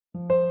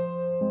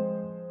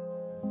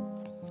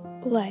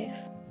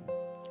Life.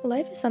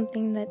 Life is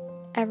something that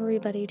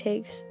everybody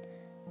takes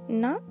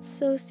not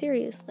so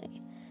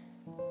seriously,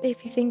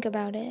 if you think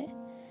about it.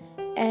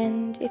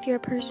 And if you're a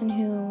person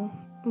who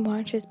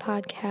watches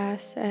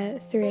podcasts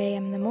at 3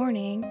 a.m. in the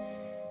morning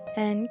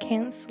and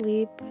can't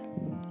sleep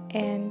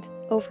and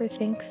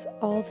overthinks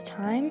all the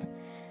time,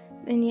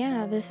 then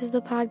yeah, this is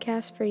the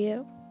podcast for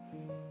you.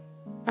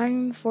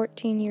 I'm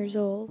 14 years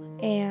old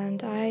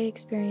and I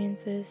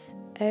experience this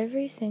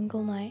every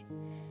single night.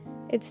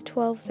 It's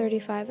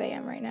 12:35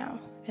 a.m. right now,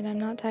 and I'm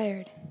not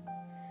tired.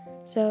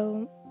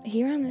 So,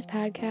 here on this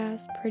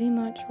podcast, pretty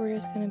much we're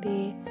just going to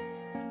be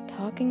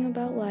talking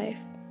about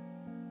life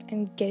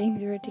and getting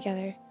through it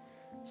together.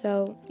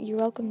 So, you're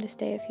welcome to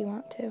stay if you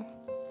want to.